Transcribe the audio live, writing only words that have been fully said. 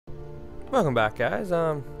Welcome back, guys.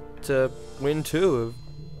 To win 2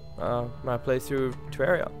 of my playthrough of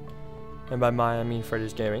Terraria, and by my I mean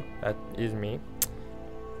FredIsGaming. That is me.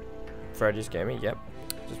 FredIsGaming. Yep.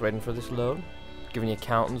 Just waiting for this to load, giving the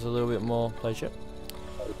accountants a little bit more pleasure.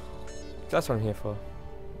 That's what I'm here for.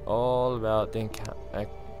 All about the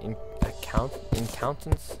accountants.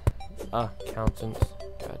 Accountants. God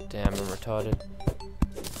damn, I'm retarded.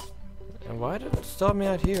 And why did it stop me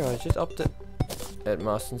out here? I was just up to. It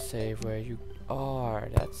mustn't save where you are.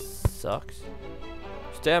 That sucks.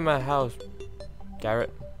 Stay at my house,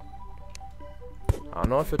 Garrett. I don't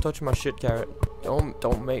know if you're touching my shit, Garrett.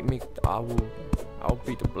 Don't make me. I'll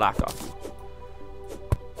beat the black off you,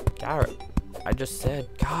 Garrett. I just said,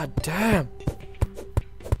 God damn.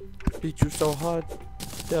 Beat you so hard,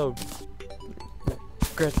 they'll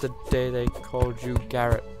regret the day they called you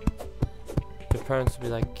Garrett. Your parents will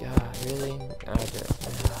be like, God, really?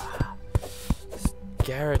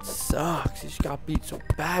 Garrett sucks. He just got beat so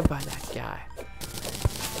bad by that guy.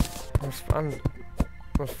 I'm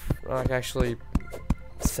like actually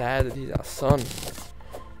sad that he's our son.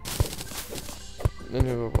 And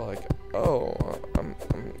we were like, oh,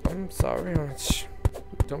 I'm sorry.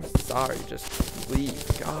 Don't be sorry. Just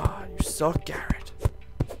leave. God, you suck, Garrett.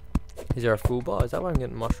 Is there a food bar? Is that why I'm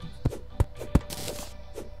getting mushrooms?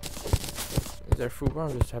 Is there a food bar?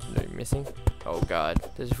 I'm just happen to be missing. Oh God,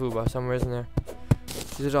 there's a food bar somewhere, isn't there?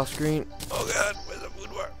 Is it off screen? Oh God, where's the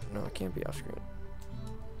food bar? No, it can't be off screen.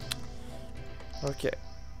 Okay.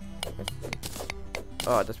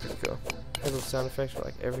 Oh, that's pretty cool. Has little sound effects for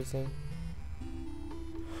like everything.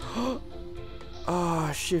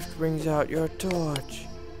 Ah, shift brings out your torch.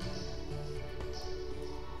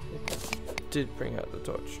 It did bring out the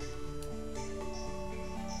torch.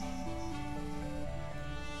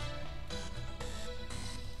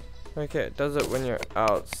 Okay, it does it when you're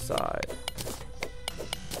outside.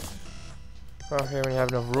 Okay, when you have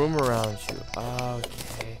enough room around you.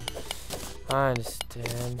 Okay, I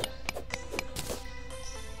understand.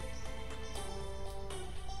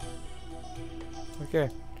 Okay,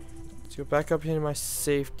 let's go back up here to my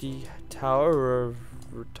safety tower of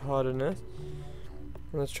retardedness.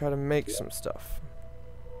 And let's try to make some stuff.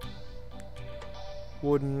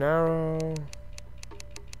 Wooden arrow.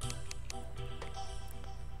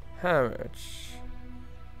 Hammer.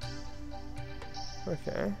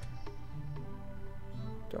 Okay.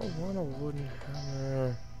 Don't want a wooden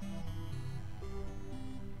hammer.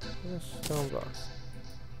 Stone blocks.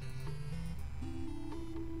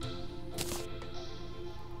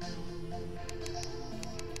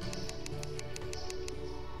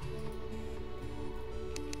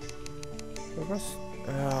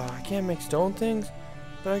 I can't make stone things,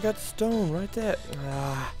 but I got stone right there.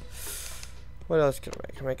 What else can I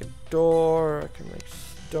make? I can make a door. I can make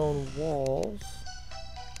stone walls.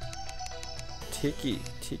 Tiki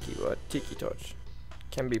what? Tiki torch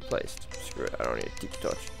can be placed. Screw it, I don't need a tiki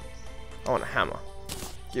torch. I want a hammer.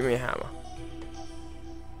 Give me a hammer.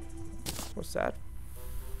 What's that?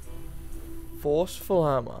 Forceful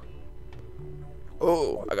hammer.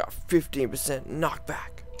 Oh, I got 15%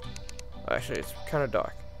 knockback. Actually, it's kind of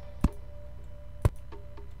dark.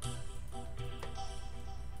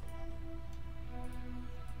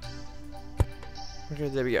 Okay,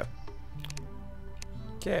 there we go.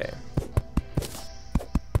 Okay.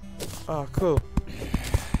 Oh, cool.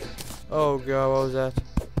 Oh god, what was that?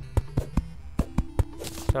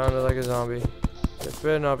 Sounded like a zombie. There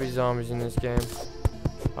better not be zombies in this game.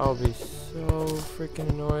 I'll be so freaking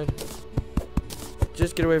annoyed.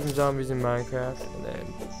 Just get away from zombies in Minecraft, and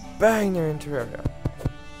then bang, they're in Terraria.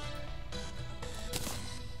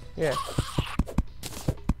 Yeah.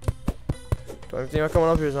 Don't even think about coming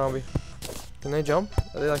up here, zombie. Can they jump?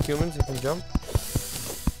 Are they like humans? They can jump?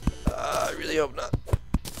 I really hope not.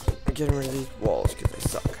 I'm getting rid of these walls because they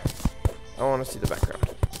suck. I want to see the background.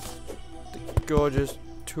 The gorgeous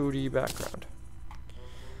 2D background.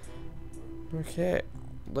 Okay.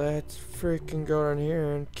 Let's freaking go down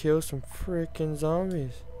here and kill some freaking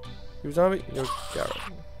zombies. You zombie? You got it.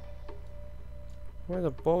 Where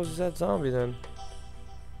the balls is that zombie then?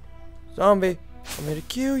 Zombie! I'm here to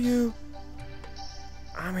kill you!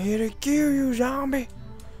 I'm here to kill you, zombie!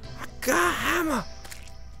 I got a hammer!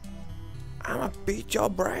 I'ma beat your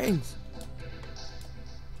brains!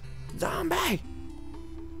 Zombie!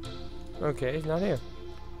 Okay, he's not here.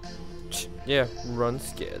 Yeah, run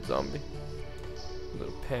scared, zombie.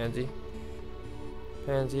 Little pansy.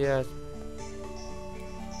 Pansy ass.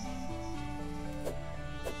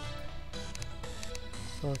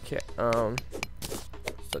 Okay,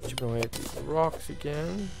 start chipping away at these rocks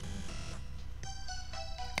again.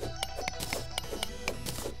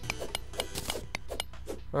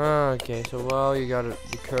 Okay, so while you got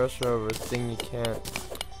the cursor over a thing you can't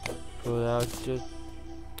pull out, just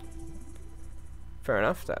fair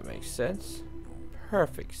enough. That makes sense.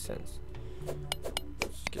 Perfect sense.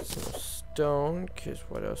 Let's get some stone, cause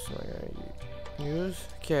what else am I gonna use?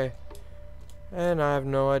 Okay, and I have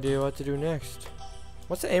no idea what to do next.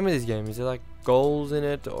 What's the aim of this game? Is there like goals in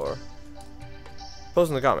it, or post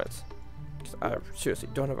in the comments? Cause I seriously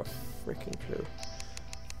don't have a freaking clue.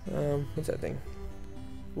 What's that thing?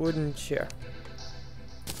 Wooden chair.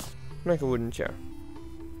 Make a wooden chair.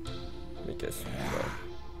 Make this.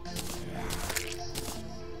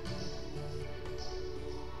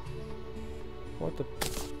 What the?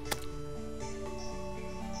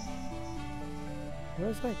 Where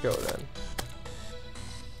does that go then?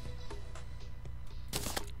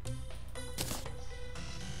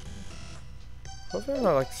 Hopefully I'm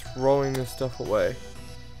not like throwing this stuff away.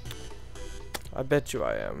 I bet you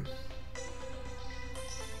I am.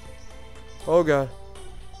 Oh god.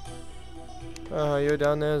 You're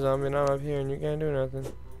down there, zombie, and I'm up here and you can't do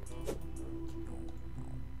nothing.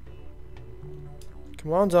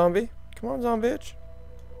 Come on, zombie. Come on, zombie bitch.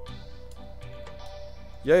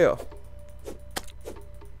 Yeah.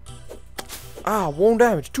 Ah, 1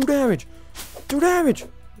 damage, 2 damage, 2 damage.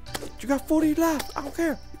 You got 40 left. I don't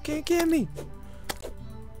care. You can't get me.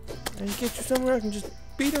 I can get you somewhere I can just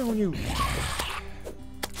beat on you.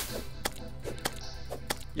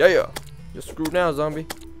 Yeah. You're screwed now, zombie.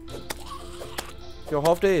 You're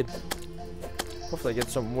half dead. Hopefully I get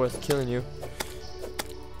something worth killing you.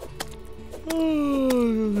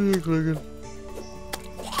 Oh, clicking.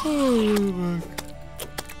 Oh,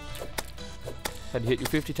 had to hit you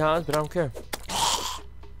 50 times, but I don't care.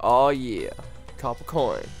 Oh yeah, copper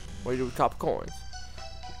coin. What do you do with copper coins?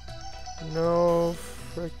 No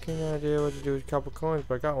freaking idea what to do with copper coins,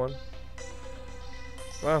 but I got one.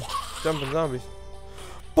 Wow, jumping zombies.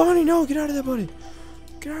 Bunny, no, get out of there, buddy.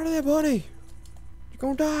 Get out of there, buddy. You're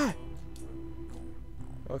gonna die.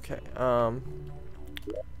 Okay,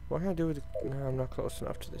 what can I do with the... No, I'm not close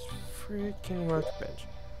enough to this freaking workbench.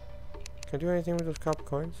 Can I do anything with those copper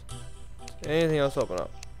coins? Anything else open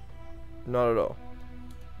up? Not at all.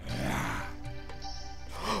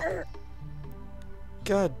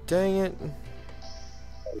 God dang it.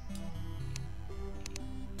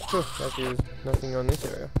 That is nothing on this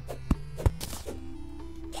area.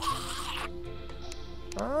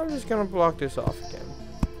 I'm just gonna block this off again.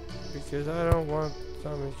 Because I don't want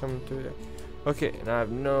zombies coming through there. Okay, and I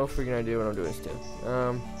have no freaking idea what I'm doing still.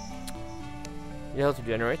 Your health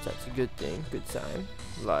regenerates, that's a good thing, good sign.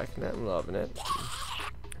 Liking it, I'm loving it.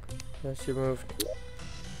 I should move.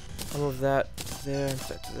 I'll move that there,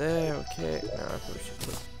 that to there, okay. Now I probably should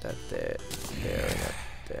put that there, there, and that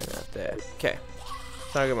there, and that there. Okay.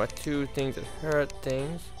 So I got my 2 things that hurt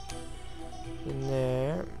things in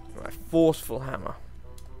there. My forceful hammer.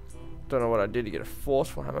 Don't know what I did to get a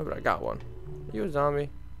forceful hammer, but I got one. Are you a zombie?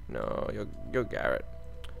 No, you're Garrett.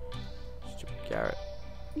 Stupid Garrett.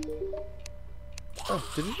 Oh,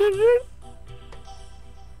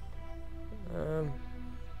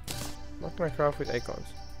 what can I craft with acorns?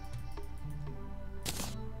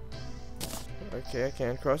 Okay, I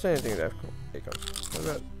can't cross anything with acorns. What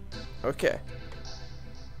about? Okay.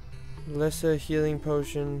 Lesser healing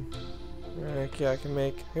potion. Okay, I can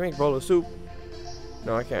make a bowl of soup.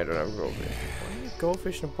 No, I can't. I don't have a goldfish. Why do you need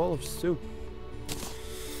goldfish in a bowl of soup?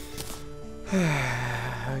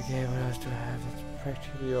 Okay, what else do I have? That's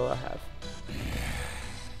practically all I have.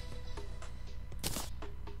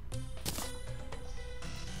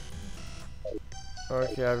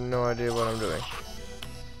 Okay, I have no idea what I'm doing.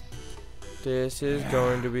 This is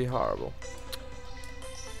going to be horrible.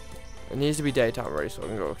 It needs to be daytime already so I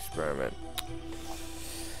can go experiment.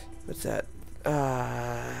 What's that?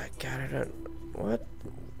 God, I don't... What?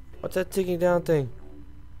 What's that ticking down thing?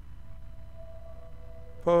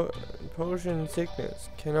 Potion sickness.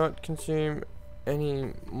 Cannot consume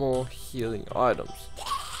any more healing items.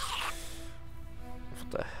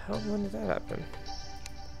 What the hell? When did that happen?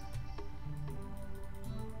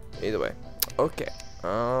 Either way. Okay.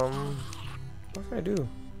 What can I do?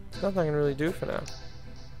 There's nothing I can really do for now.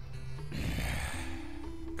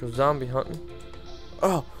 Go zombie hunting.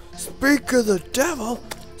 Oh! Speak of the devil!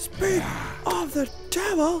 Speak of the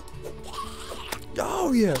devil!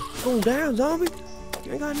 Oh yeah! Going down, zombie!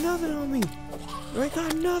 You ain't got nothing on me! You ain't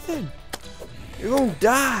got nothing! You're gonna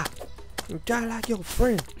die! You die like your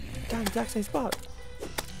friend! Die in the exact same spot!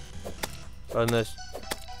 Unless...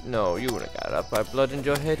 No, you wouldn't have got up. I bludgeoned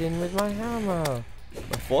your head in with my hammer.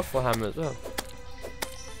 My forceful hammer as well.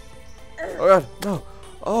 Oh god, no!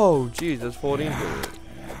 Oh jeez, that's 14.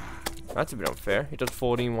 That's a bit unfair. He does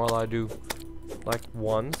 14 while I do like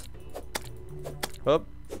ones. Up.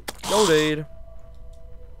 Gold aid.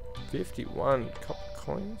 51 couple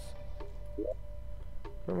coins.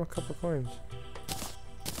 Where are my couple coins?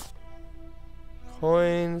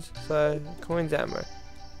 Coins. Coins ammo.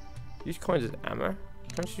 Use coins as ammo.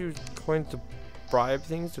 Can't you use coins to bribe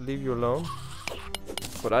things to leave you alone?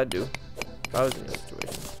 That's what I'd do if I was in your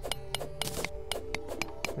situation.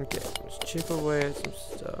 Okay, let's chip away at some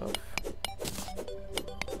stuff.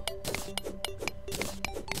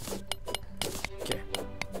 Okay.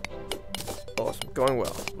 Awesome. Going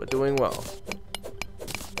well. We're doing well.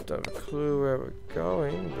 Don't have a clue where we're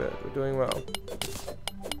going, but we're doing well.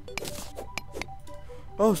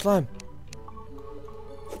 Oh, slime!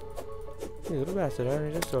 You little bastard, I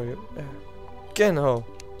already just saw you. Get in the hole.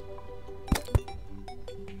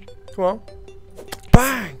 Come on.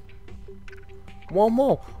 Bang! One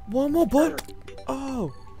more. One more, bud.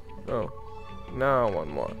 Oh. No. Now one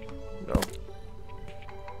more. No.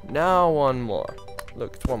 Now one more.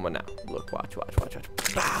 Look, it's one more now. Look, watch.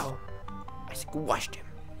 Bow! I squashed him.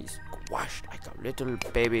 He squashed like a little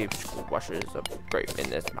baby squashes a grape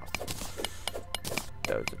in his mouth.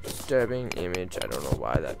 That was a disturbing image. I don't know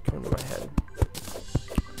why that came to my head.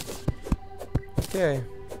 Okay.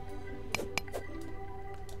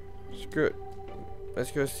 Screw it.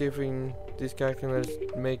 Let's go see if we can. This guy can let us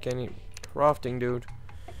make any crafting, dude.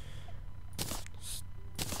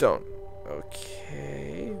 Stone.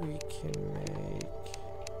 Okay, we can make.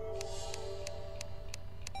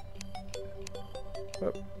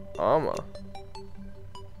 Oh, armor.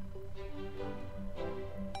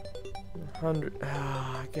 100.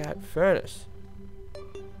 Ah, I got furnace.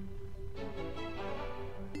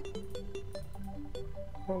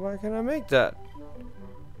 Well, why can't I make that?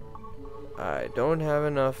 I don't have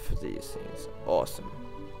enough of these things. Awesome.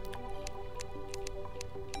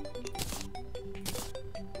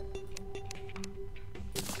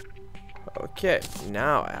 Okay,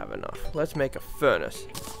 now I have enough. Let's make a furnace.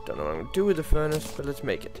 Don't know what I'm gonna do with the furnace, but let's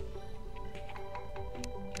make it.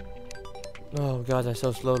 Oh god, that's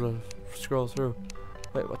so slow to scroll through.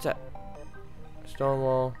 Wait, what's that? Stone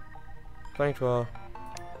wall, plank wall,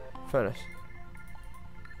 furnace.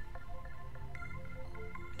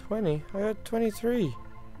 20? I got 23.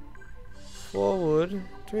 4 wood,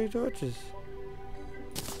 3 torches.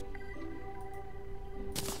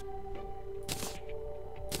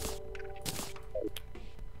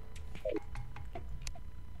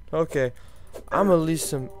 Okay, I'm gonna release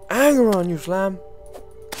some anger on you, Slam.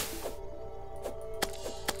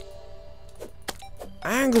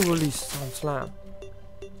 Anger release on Slam.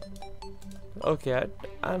 Okay,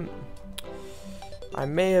 I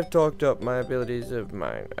may have talked up my abilities of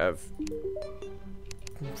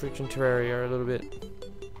freaking Terraria a little bit.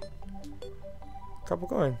 Couple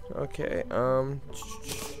coin. Okay,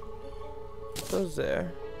 those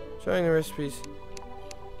there. Showing the recipes.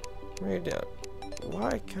 Bring it down.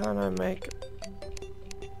 Why can't I make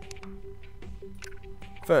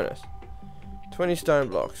furnace? 20 stone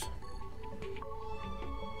blocks.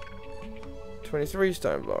 23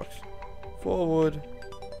 stone blocks. 4 wood.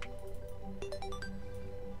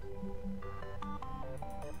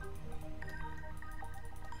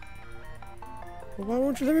 Well, why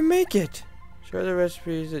won't you let me make it? Show the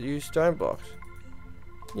recipes that use stone blocks.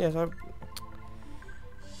 Yes, oh,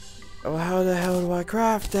 how the hell do I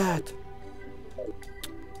craft that?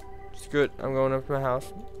 It's good. I'm going up to my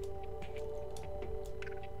house.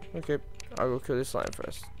 Okay, I'll go kill this slime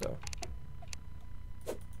first, though.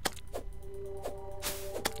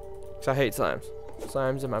 'Cause I hate slimes.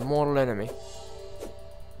 Slimes are my mortal enemy.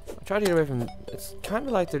 I try to get away from. It's kind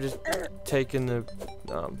of like they're just taking the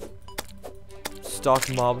stock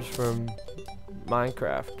mobs from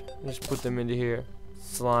Minecraft. Just put them into here.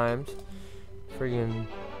 Slimes. Friggin'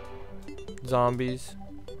 zombies.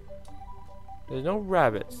 There's no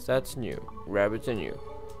rabbits. That's new. Rabbits are new.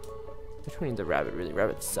 Which one needs a rabbit, really?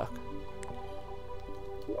 Rabbits suck.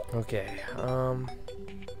 Okay,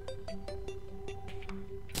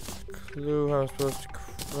 clue how I'm supposed to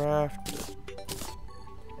craft it.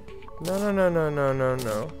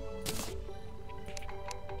 No.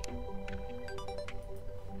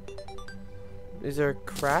 Is there a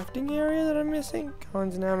crafting area that I'm missing?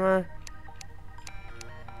 Coins and hammer.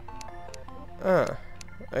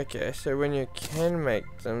 Okay, so when you can make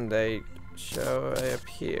them, they show up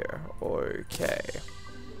here. Okay.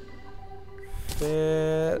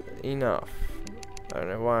 Fair enough. I don't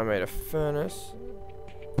know why I made a furnace.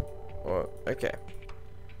 Or, okay.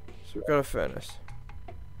 So we've got a furnace.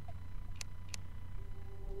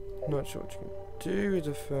 Not sure what you can do with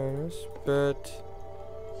the furnace, but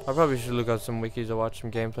I probably should look up some wikis or watch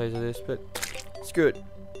some gameplays of this, but it's good.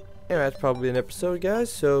 anyway, that's probably an episode,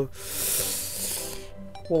 guys. So,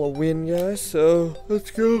 well, a win, guys. So,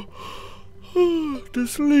 let's go to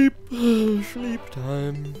sleep. Sleep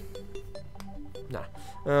time. Nah.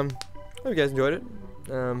 Hope you guys enjoyed it.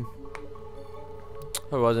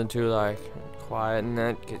 I wasn't too like quiet and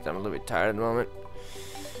that, cause I'm a little bit tired at the moment.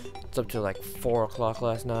 It's up to like 4 o'clock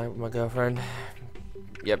last night with my girlfriend.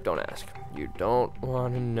 Yep, don't ask. You don't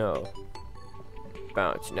want to know.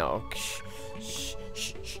 Bounce. No. Shh, shh,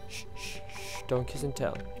 shh, shh, shh, shh. Don't kiss and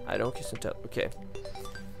tell. I don't kiss and tell. Okay.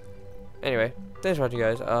 Anyway, thanks for watching,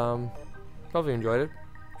 guys. Hopefully you enjoyed it.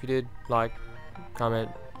 If you did, like, comment,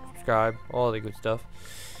 subscribe, all the good stuff.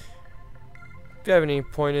 If you have any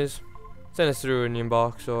pointers, send us through in the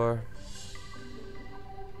inbox or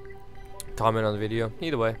comment on the video.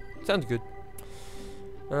 Either way, sounds good.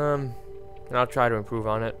 And I'll try to improve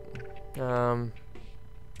on it.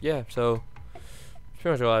 Yeah, so that's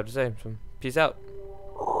pretty much all I have to say. So peace out.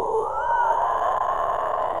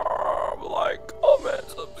 Like, comment.